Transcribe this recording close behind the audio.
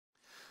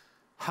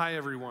Hi,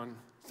 everyone.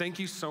 Thank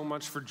you so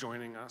much for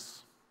joining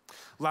us.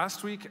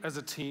 Last week, as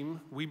a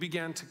team, we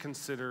began to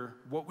consider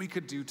what we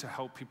could do to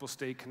help people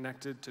stay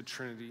connected to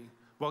Trinity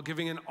while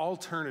giving an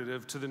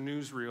alternative to the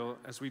newsreel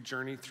as we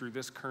journey through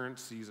this current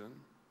season.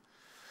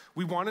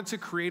 We wanted to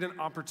create an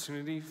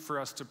opportunity for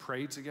us to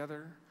pray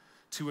together,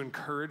 to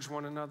encourage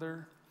one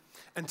another,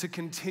 and to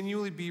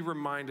continually be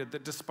reminded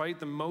that despite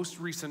the most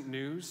recent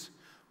news,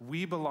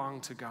 we belong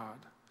to God,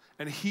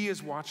 and He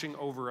is watching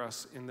over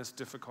us in this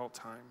difficult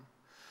time.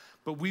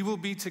 But we will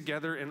be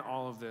together in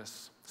all of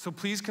this. So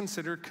please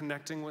consider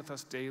connecting with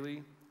us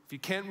daily. If you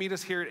can't meet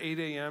us here at 8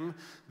 a.m.,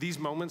 these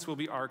moments will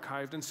be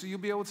archived, and so you'll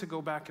be able to go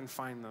back and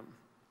find them.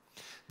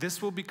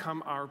 This will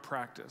become our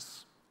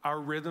practice, our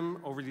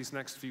rhythm over these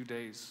next few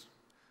days.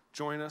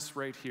 Join us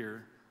right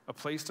here, a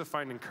place to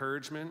find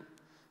encouragement,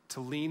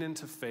 to lean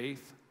into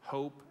faith,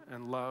 hope,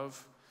 and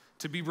love,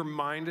 to be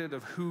reminded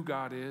of who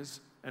God is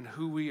and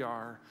who we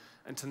are,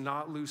 and to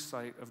not lose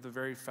sight of the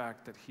very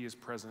fact that He is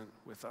present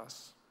with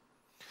us.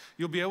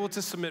 You'll be able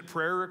to submit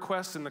prayer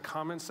requests in the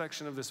comment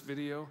section of this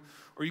video,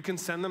 or you can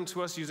send them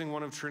to us using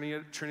one of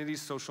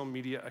Trinity's social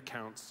media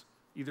accounts,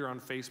 either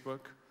on Facebook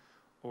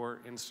or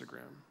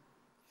Instagram.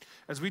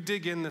 As we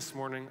dig in this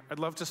morning, I'd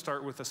love to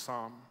start with a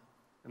psalm,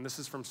 and this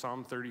is from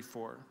Psalm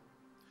 34.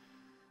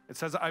 It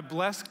says, "I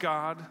bless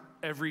God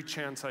every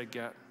chance I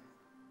get.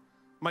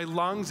 My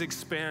lungs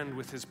expand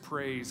with His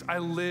praise. I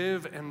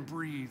live and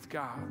breathe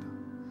God.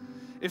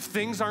 If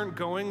things aren't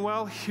going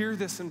well, hear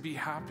this and be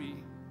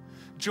happy.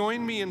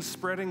 Join me in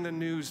spreading the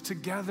news.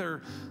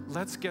 Together,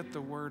 let's get the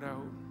word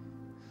out.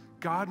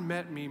 God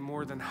met me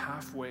more than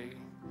halfway.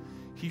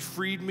 He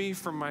freed me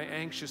from my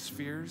anxious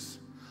fears.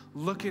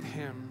 Look at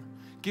Him.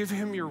 Give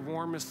Him your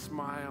warmest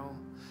smile.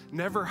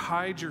 Never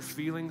hide your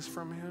feelings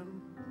from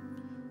Him.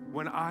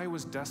 When I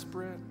was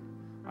desperate,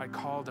 I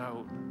called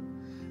out,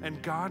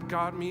 and God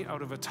got me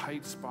out of a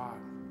tight spot.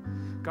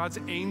 God's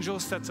angel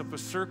sets up a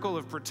circle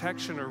of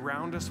protection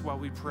around us while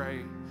we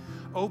pray.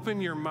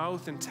 Open your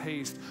mouth and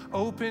taste.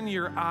 Open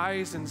your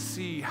eyes and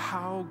see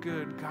how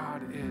good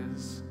God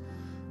is.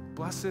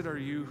 Blessed are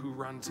you who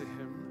run to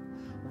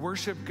Him.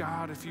 Worship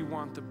God if you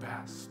want the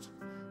best.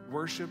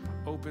 Worship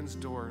opens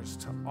doors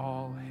to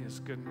all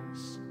His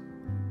goodness."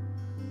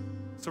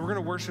 So we're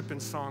going to worship in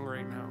song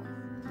right now.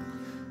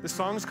 The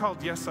song is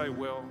called "Yes, I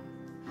Will."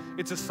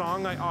 It's a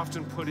song I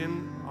often put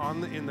in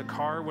the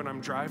car when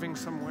I'm driving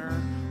somewhere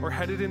or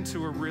headed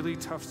into a really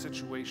tough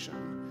situation,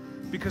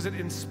 because it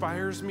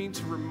inspires me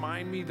to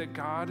remind me that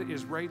God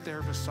is right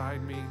there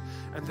beside me,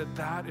 and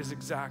that is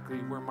exactly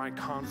where my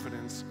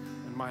confidence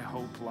and my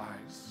hope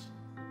lies.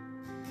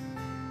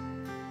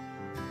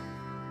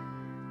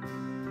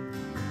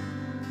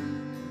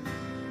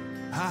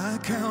 I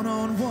count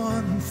on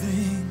one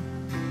thing: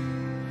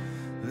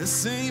 the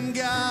same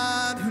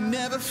God who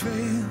never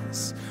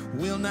fails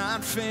will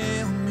not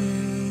fail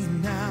me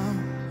now.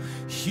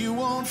 You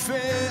won't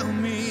fail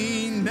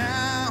me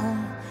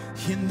now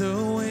in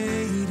the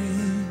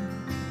waiting.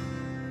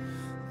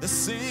 The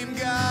same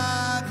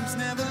God who's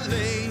never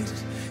late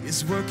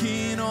is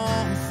working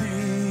all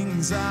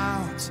things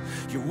out.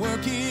 You're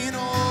working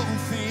all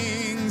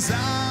things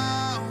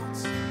out.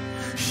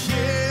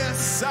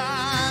 Yes,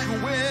 I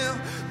will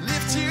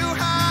lift you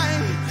high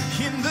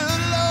in the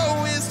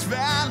lowest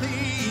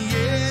valley.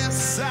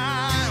 Yes,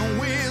 I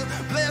will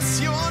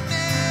bless your name.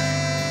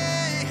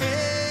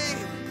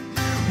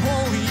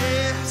 Oh,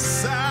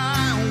 yes,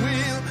 I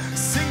will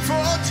sing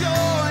for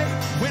joy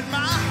when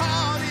my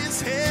heart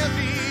is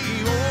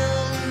heavy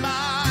all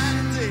my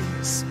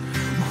days.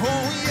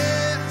 Oh,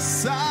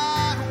 yes,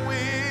 I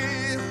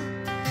will.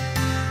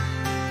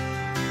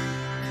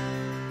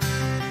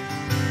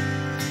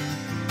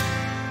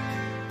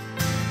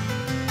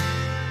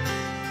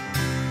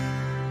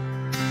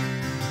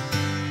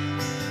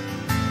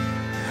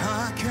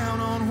 I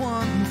count on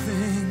one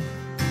thing: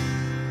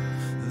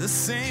 the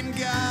same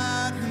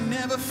God who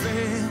never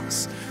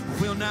fails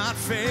will not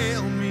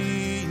fail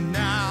me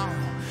now.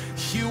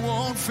 You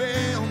won't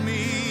fail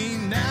me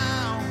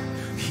now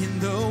in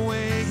the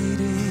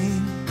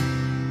waiting.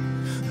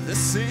 The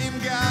same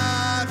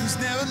God who's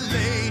never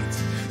late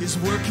is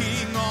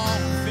working all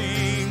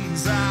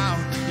things out.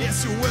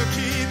 Yes, you're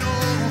working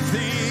all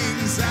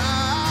things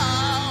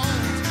out.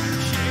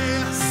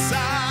 Yes,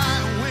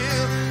 I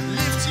will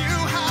lift you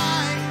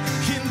high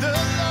in the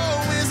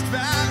lowest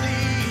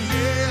valley.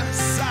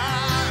 Yes,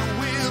 I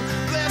will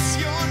bless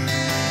your name.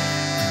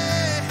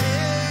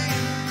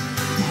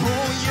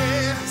 Oh,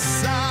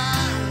 yes, I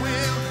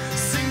will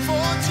sing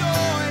for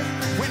joy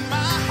when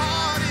my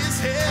heart is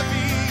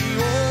heavy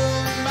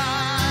all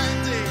my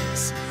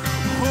days.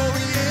 Oh,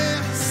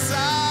 yes,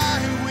 I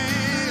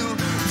will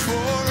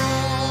for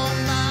all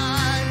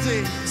my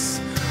days.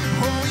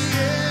 Oh,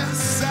 yes.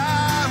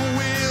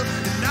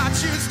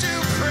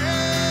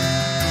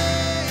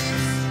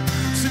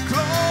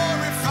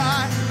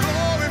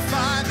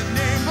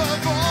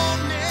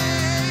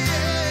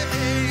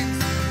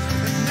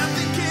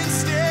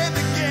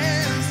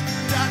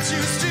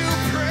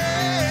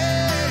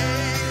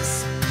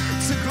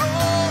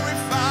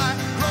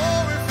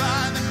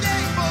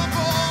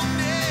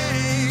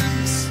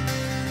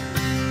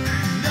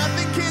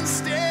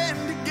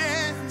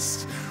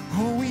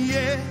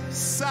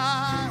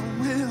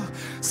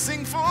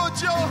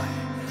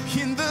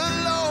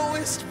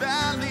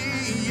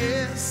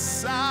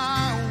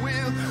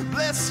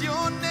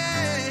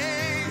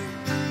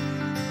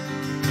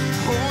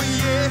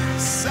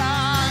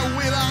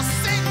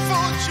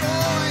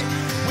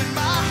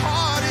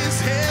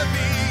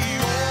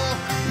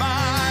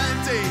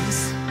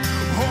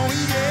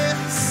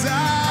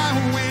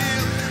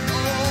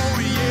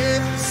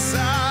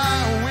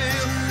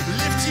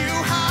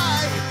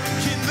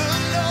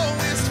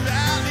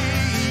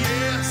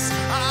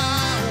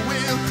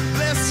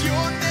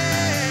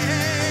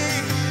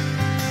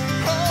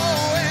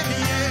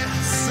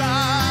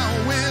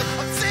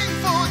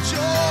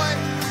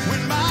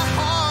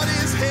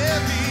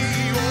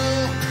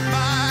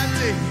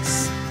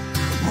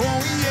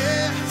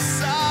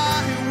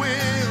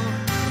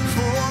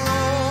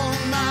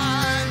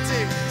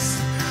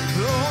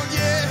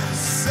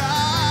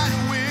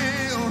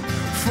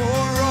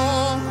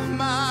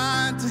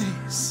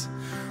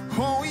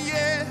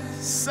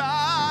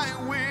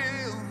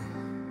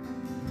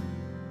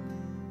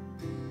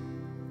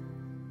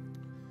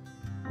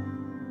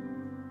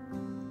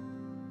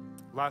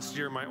 Last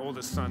year, my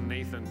oldest son,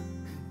 Nathan,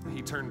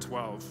 he turned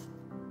 12.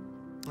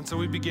 And so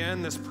we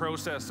began this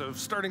process of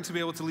starting to be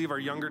able to leave our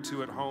younger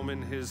two at home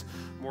in his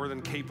more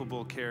than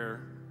capable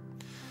care.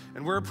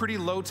 And we're a pretty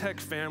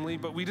low-tech family,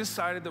 but we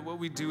decided that what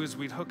we'd do is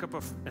we'd hook up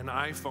an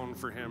iPhone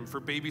for him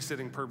for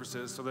babysitting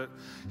purposes so that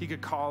he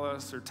could call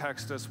us or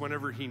text us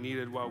whenever he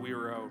needed while we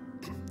were out,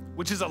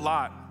 which is a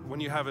lot when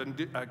you have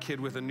a kid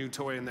with a new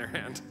toy in their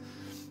hand.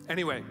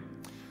 Anyway,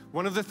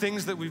 one of the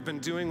things that we've been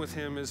doing with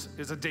him is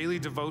a daily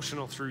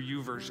devotional through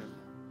YouVersion.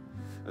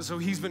 So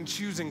he's been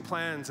choosing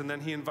plans, and then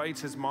he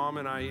invites his mom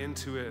and I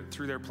into it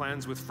through their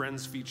Plans with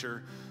Friends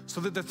feature so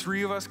that the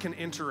three of us can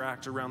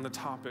interact around the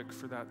topic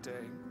for that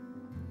day.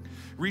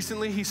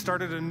 Recently, he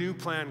started a new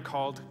plan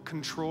called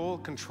Control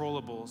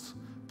Controllables,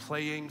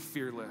 Playing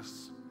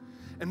Fearless.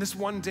 And this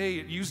one day,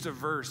 it used a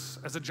verse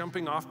as a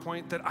jumping off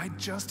point that I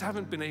just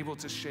haven't been able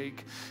to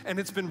shake. And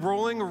it's been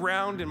rolling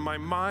around in my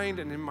mind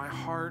and in my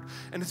heart,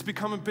 and it's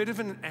become a bit of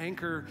an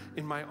anchor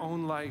in my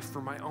own life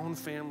for my own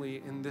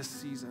family in this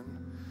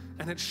season.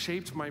 And it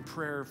shaped my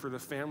prayer for the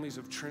families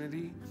of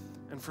Trinity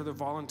and for the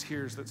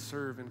volunteers that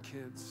serve in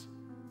kids.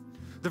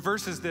 The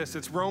verse is this,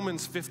 it's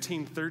Romans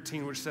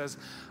 15:13, which says,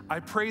 I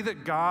pray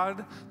that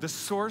God, the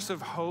source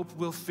of hope,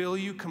 will fill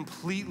you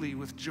completely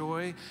with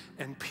joy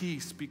and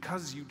peace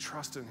because you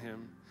trust in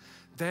him.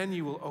 Then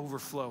you will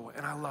overflow,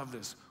 and I love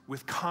this,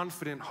 with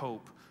confident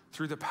hope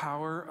through the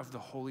power of the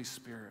Holy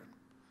Spirit.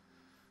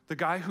 The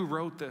guy who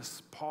wrote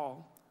this,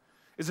 Paul,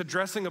 is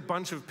addressing a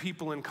bunch of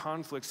people in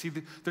conflict. See,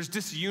 there's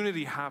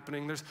disunity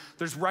happening.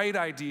 There's right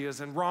ideas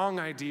and wrong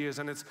ideas,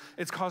 and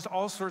it's caused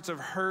all sorts of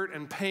hurt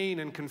and pain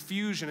and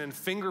confusion and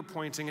finger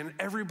pointing, and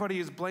everybody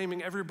is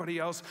blaming everybody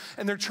else,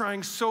 and they're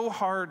trying so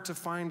hard to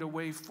find a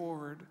way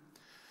forward.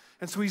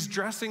 And so he's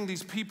addressing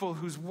these people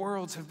whose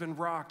worlds have been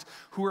rocked,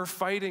 who are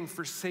fighting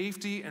for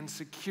safety and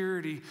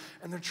security,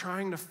 and they're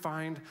trying to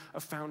find a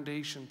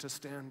foundation to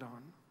stand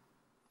on.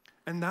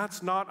 And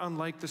that's not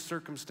unlike the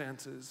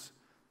circumstances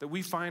that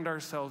we find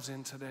ourselves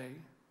in today.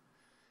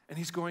 And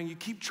he's going, you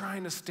keep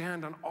trying to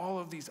stand on all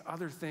of these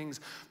other things,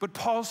 but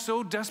Paul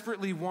so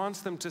desperately wants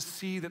them to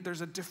see that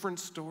there's a different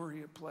story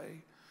at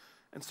play.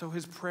 And so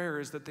his prayer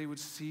is that they would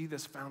see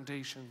this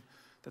foundation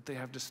that they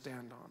have to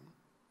stand on.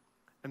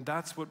 And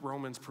that's what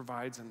Romans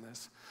provides in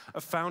this.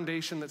 A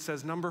foundation that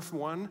says, number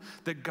one,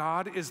 that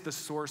God is the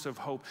source of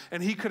hope.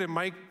 And he could have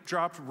mic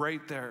dropped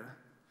right there.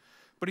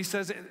 But he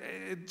says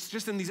it's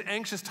just in these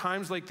anxious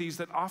times like these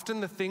that often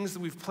the things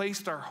that we've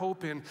placed our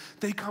hope in,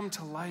 they come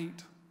to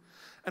light.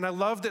 And I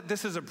love that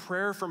this is a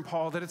prayer from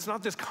Paul, that it's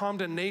not this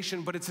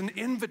condemnation, but it's an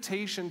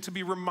invitation to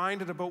be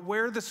reminded about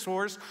where the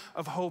source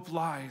of hope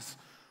lies,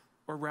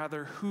 or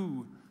rather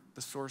who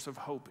the source of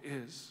hope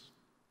is.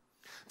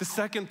 The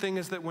second thing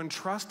is that when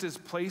trust is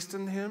placed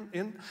in him,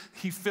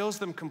 he fills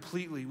them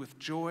completely with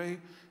joy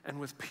and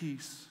with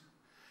peace.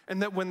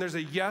 And that when there's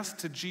a yes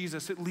to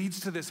Jesus, it leads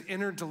to this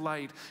inner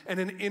delight and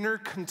an inner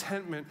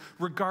contentment,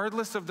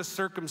 regardless of the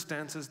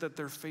circumstances that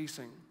they're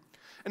facing.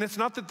 And it's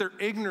not that they're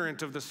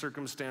ignorant of the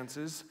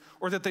circumstances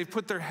or that they've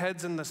put their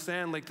heads in the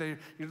sand like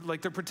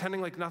they're pretending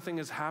like nothing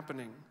is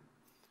happening.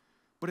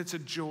 But it's a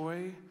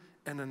joy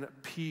and a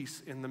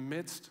peace in the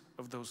midst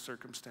of those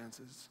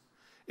circumstances.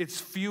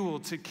 It's fuel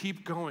to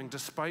keep going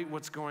despite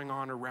what's going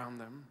on around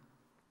them.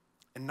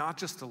 And not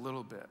just a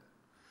little bit.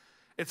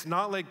 It's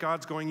not like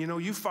God's going,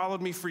 you followed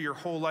me for your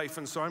whole life,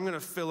 and so I'm going to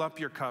fill up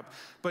your cup.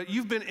 But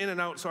you've been in and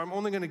out, so I'm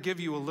only going to give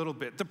you a little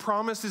bit. The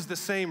promise is the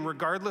same,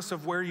 regardless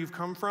of where you've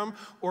come from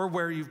or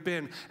where you've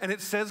been. And it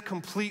says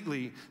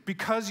completely,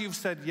 because you've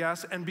said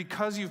yes and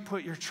because you've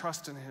put your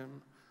trust in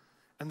him.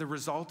 And the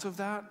result of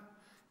that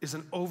is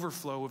an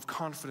overflow of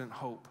confident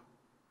hope.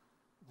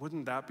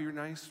 Wouldn't that be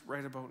nice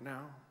right about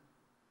now?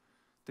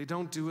 They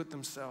don't do it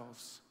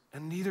themselves,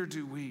 and neither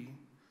do we.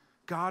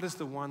 God is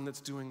the one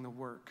that's doing the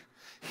work.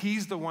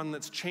 He's the one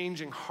that's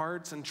changing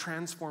hearts and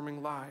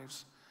transforming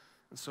lives.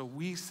 And so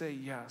we say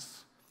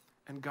yes,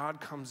 and God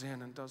comes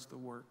in and does the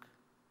work.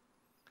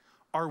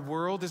 Our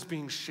world is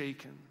being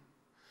shaken,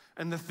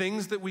 and the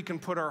things that we can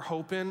put our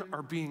hope in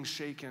are being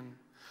shaken.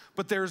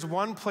 But there's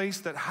one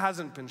place that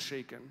hasn't been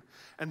shaken,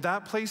 and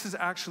that place is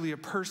actually a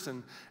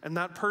person, and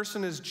that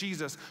person is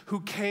Jesus,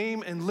 who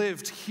came and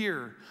lived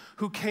here,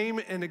 who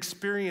came and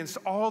experienced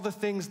all the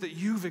things that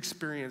you've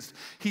experienced.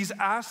 He's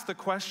asked the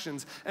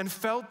questions and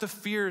felt the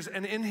fears,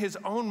 and in his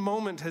own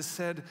moment has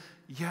said,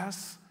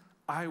 yes,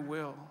 I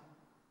will.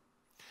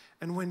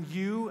 And when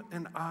you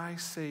and I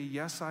say,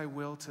 yes, I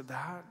will to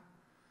that,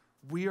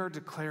 we are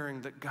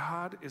declaring that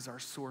God is our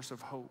source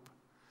of hope.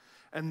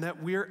 And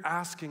that we're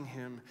asking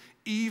him,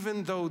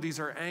 even though these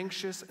are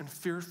anxious and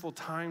fearful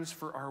times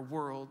for our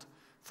world,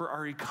 for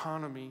our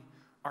economy,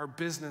 our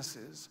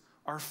businesses,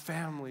 our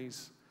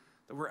families,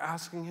 that we're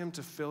asking him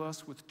to fill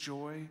us with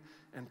joy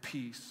and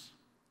peace.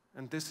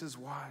 And this is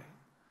why.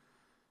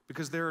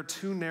 Because there are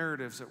two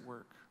narratives at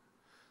work.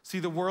 See,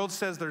 the world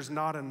says there's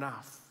not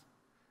enough.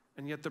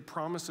 And yet the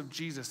promise of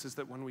Jesus is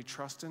that when we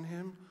trust in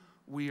him,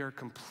 we are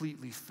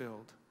completely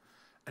filled.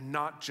 And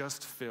not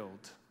just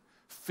filled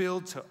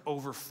to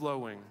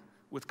overflowing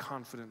with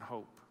confident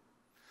hope.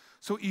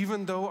 So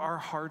even though our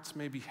hearts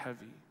may be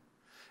heavy,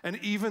 and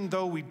even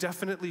though we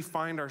definitely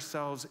find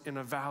ourselves in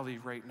a valley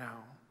right now,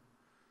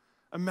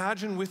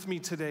 imagine with me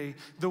today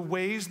the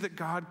ways that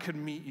God could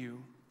meet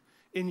you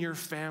in your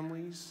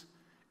families,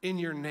 in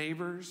your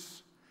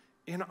neighbors,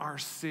 in our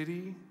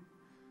city,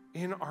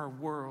 in our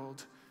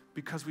world,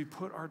 because we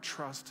put our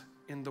trust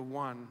in the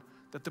one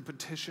that the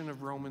petition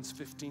of Romans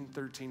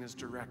 15:13 is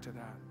directed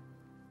at.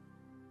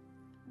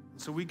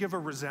 So we give a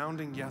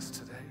resounding yes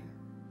today.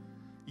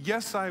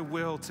 Yes, I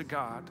will to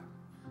God,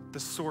 the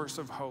source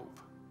of hope.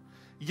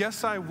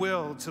 Yes, I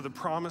will to the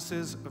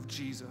promises of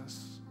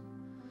Jesus.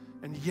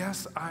 And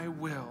yes, I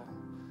will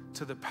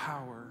to the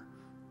power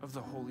of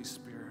the Holy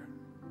Spirit.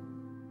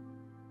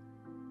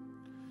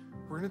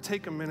 We're going to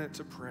take a minute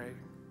to pray.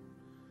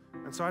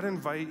 And so I'd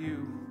invite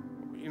you,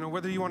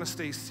 whether you want to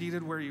stay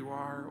seated where you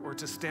are or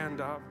to stand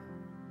up.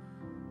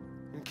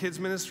 In kids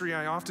ministry,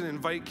 I often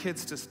invite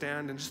kids to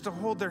stand and just to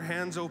hold their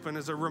hands open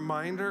as a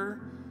reminder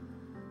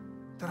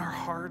that our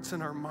hearts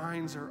and our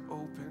minds are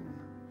open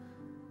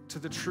to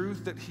the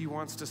truth that he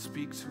wants to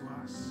speak to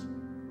us.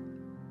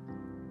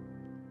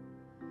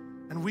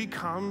 And we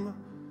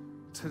come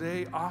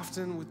today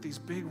often with these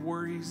big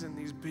worries and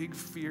these big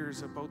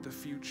fears about the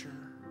future,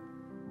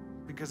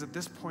 because at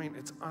this point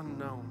it's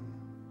unknown.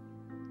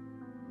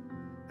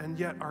 And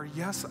yet our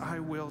yes, I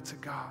will to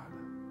God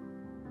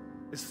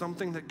is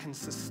something that can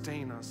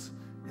sustain us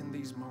in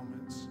these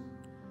moments.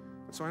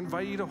 And so I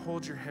invite you to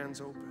hold your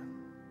hands open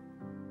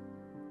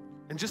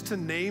and just to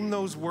name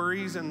those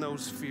worries and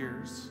those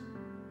fears.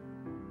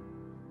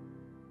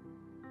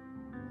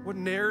 What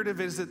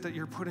narrative is it that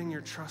you're putting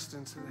your trust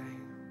in today?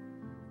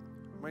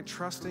 Am I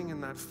trusting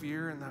in that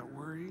fear and that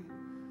worry?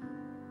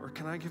 Or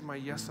can I give my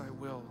yes, I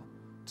will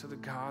to the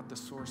God, the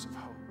source of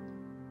hope?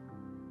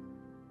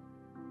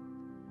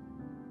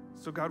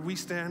 So God, we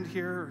stand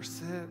here or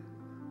sit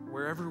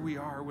wherever we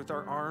are with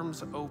our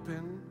arms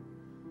open,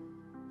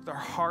 with our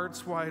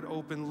hearts wide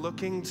open,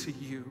 looking to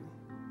you.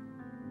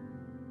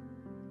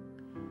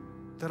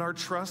 That our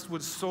trust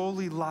would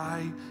solely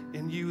lie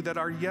in you, that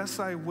our yes,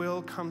 I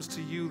will comes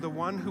to you, the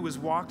one who has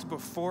walked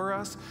before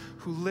us,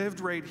 who lived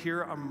right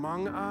here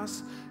among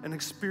us and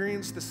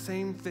experienced the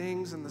same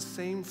things and the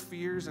same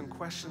fears and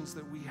questions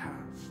that we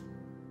have,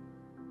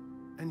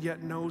 and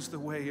yet knows the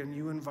way, and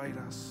you invite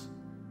us,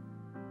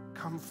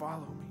 come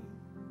follow me.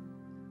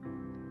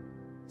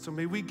 So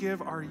may we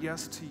give our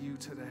yes to you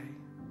today,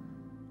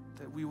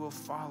 that we will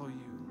follow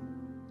you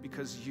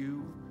because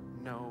you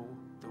know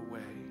the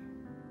way.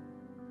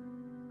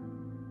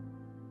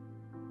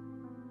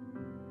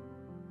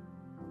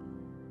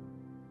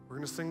 We're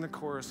going to sing the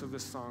chorus of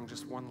this song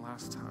just one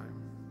last time.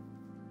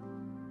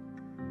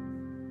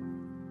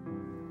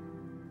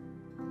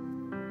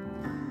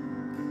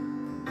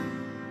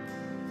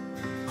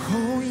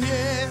 Oh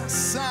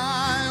yes,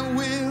 I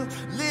will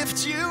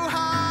lift you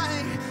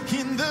high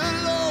in the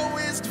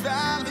lowest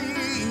valley.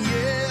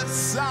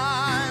 Yes,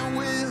 I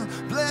will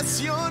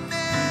bless your name.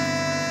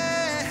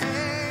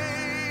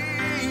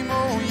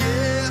 Oh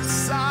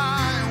yes,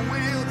 I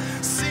will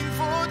sing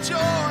for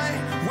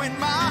joy when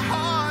my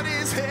heart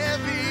is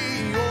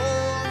heavy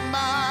all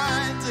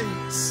my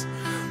days.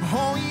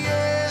 Oh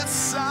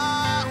yes,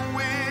 I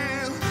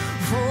will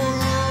for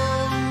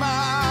all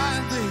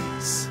my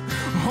days.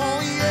 Oh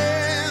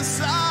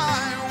yes,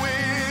 I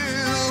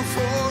will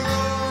for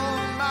all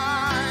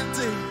my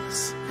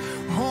days.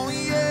 Oh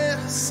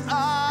yes,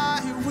 I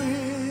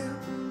will.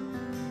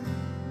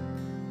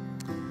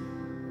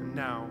 And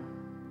now,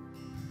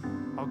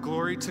 all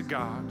glory to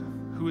God,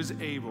 who is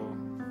able,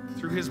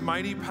 through his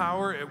mighty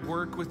power at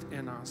work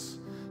within us,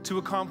 to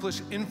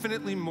accomplish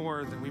infinitely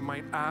more than we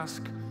might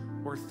ask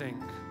or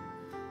think.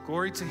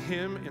 Glory to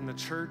him in the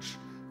church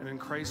and in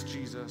Christ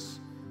Jesus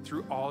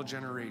through all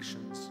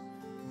generations,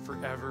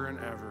 forever and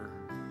ever.